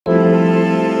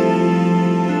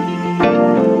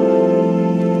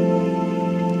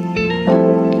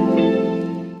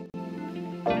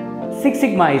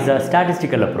Sigma is a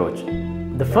statistical approach.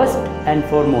 The first and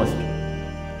foremost,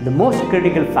 the most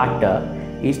critical factor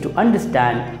is to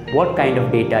understand what kind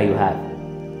of data you have.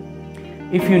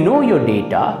 If you know your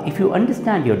data, if you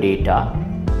understand your data,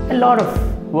 a lot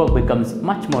of work becomes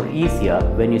much more easier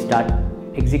when you start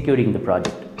executing the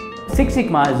project. Six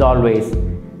Sigma is always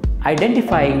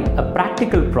identifying a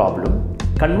practical problem,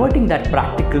 converting that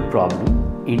practical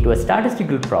problem into a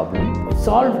statistical problem,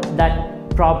 solve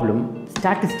that problem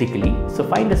statistically, so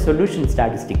find a solution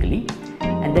statistically,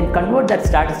 and then convert that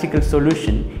statistical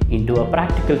solution into a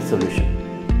practical solution.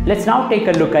 Let's now take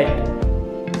a look at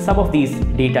some of these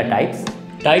data types.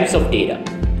 Types of data.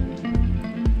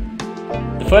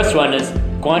 The first one is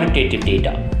quantitative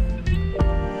data.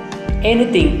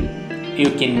 Anything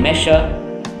you can measure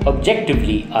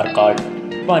objectively are called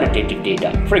quantitative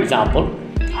data. For example,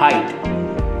 height.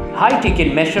 Height you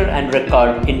can measure and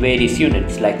record in various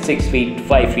units like 6 feet,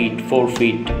 5 feet, 4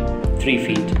 feet, 3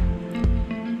 feet.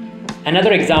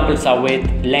 Another examples are width,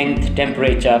 length,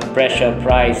 temperature, pressure,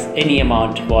 price, any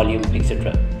amount, volume,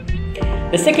 etc.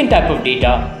 The second type of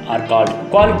data are called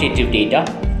qualitative data.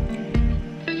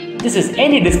 This is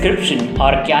any description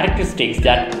or characteristics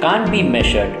that can't be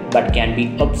measured but can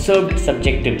be observed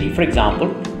subjectively. For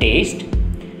example, taste,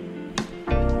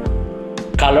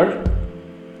 color,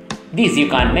 these you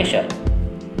can't measure.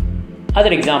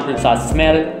 Other examples are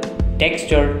smell,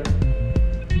 texture.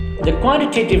 The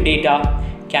quantitative data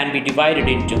can be divided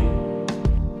into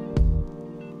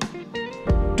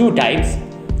two types: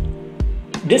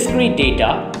 discrete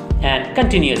data and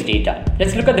continuous data.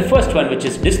 Let's look at the first one, which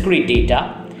is discrete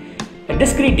data. A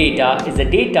discrete data is a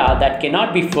data that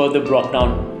cannot be further broken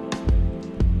down,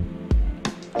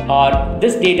 or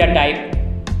this data type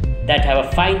that have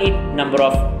a finite number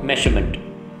of measurement,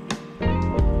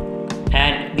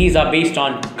 and these are based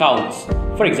on counts.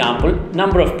 For example,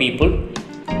 number of people,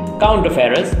 count of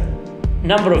errors,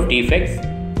 number of defects,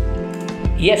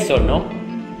 yes or no.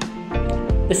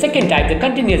 The second type, the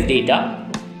continuous data,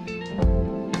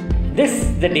 this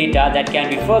is the data that can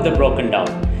be further broken down.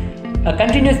 A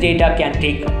continuous data can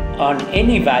take on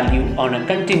any value on a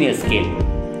continuous scale.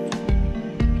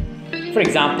 For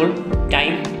example,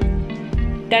 time.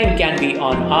 Time can be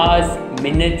on hours,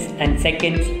 minutes and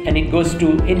seconds, and it goes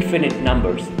to infinite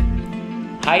numbers.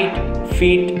 Height,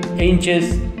 feet,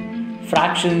 inches,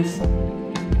 fractions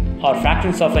or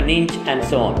fractions of an inch, and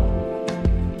so on.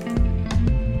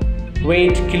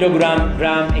 Weight, kilogram,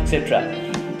 gram, etc.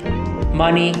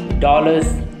 Money, dollars,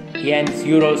 yens,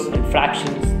 euros and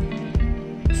fractions.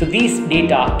 So these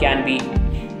data can be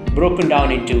broken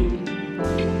down into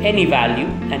any value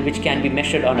and which can be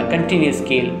measured on a continuous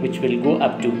scale, which will go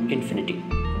up to infinity.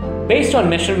 Based on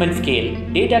measurement scale,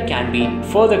 data can be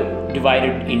further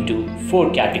divided into four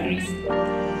categories.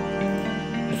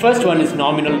 The first one is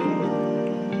nominal,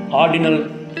 ordinal,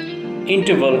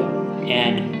 interval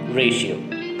and ratio.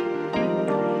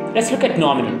 Let's look at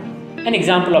nominal. An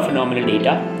example of a nominal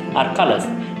data are colors.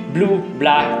 Blue,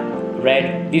 black,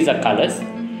 red, these are colors.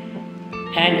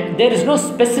 And there is no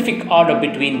specific order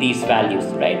between these values,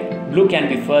 right? Blue can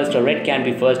be first, or red can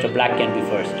be first, or black can be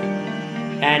first.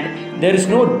 And there is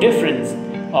no difference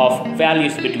of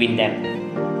values between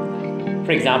them.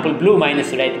 For example, blue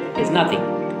minus red is nothing.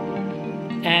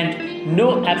 And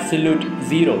no absolute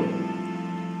zero.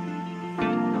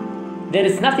 There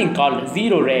is nothing called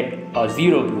zero red or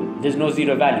zero blue. There is no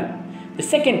zero value. The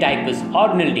second type is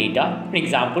ordinal data. For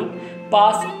example,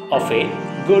 pass or fail,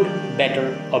 good,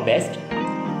 better or best.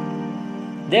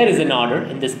 There is an order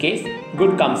in this case.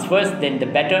 Good comes first, then the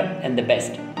better and the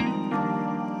best.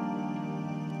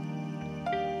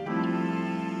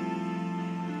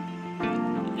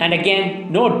 And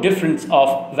again, no difference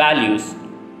of values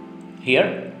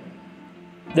here.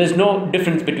 There's no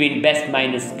difference between best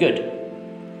minus good.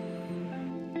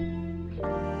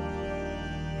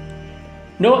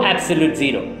 No absolute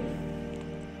zero.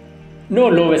 No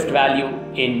lowest value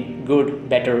in good,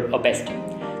 better or best.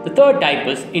 The third type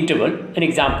is interval. An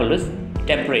example is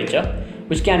temperature,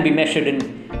 which can be measured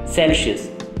in Celsius.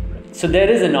 So there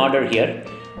is an order here.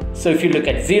 So if you look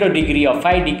at 0 degree or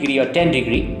 5 degree or 10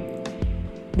 degree,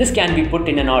 this can be put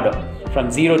in an order from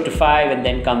 0 to 5 and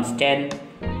then comes 10.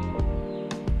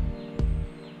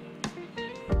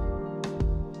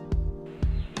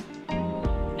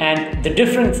 And the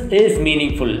difference is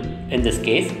meaningful in this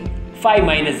case. 5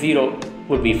 minus 0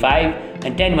 would be 5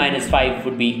 and 10 minus 5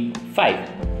 would be 5.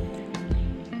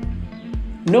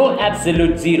 No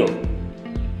absolute zero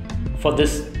for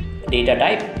this data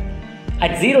type.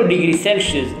 At 0 degrees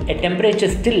Celsius, a temperature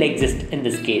still exists in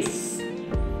this case.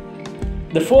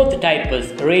 The fourth type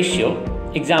is ratio.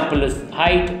 Example is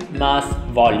height, mass,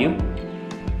 volume.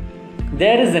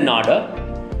 there is an order.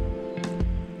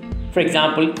 For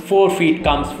example, 4 feet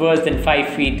comes first, then 5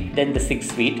 feet, then the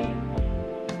 6 feet.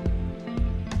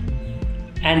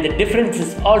 And the difference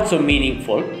is also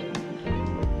meaningful.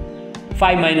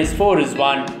 5 minus 4 is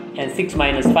 1 and 6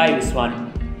 minus 5 is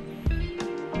 1.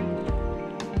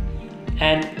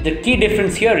 And the key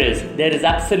difference here is there is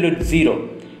absolute 0.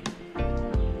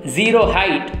 0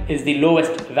 height is the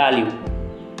lowest value.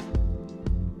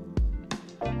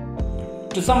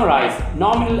 To summarize,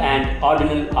 nominal and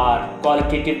ordinal are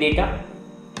qualitative data.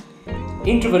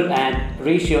 Interval and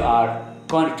ratio are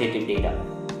quantitative data.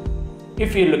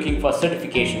 If you're looking for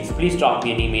certifications, please drop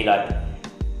me an email at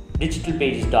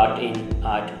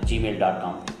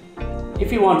digitalpages.in@gmail.com.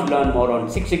 If you want to learn more on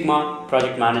Six Sigma,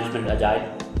 project management, agile,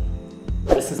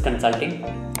 business consulting,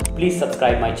 please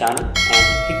subscribe my channel and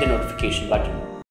hit the notification button.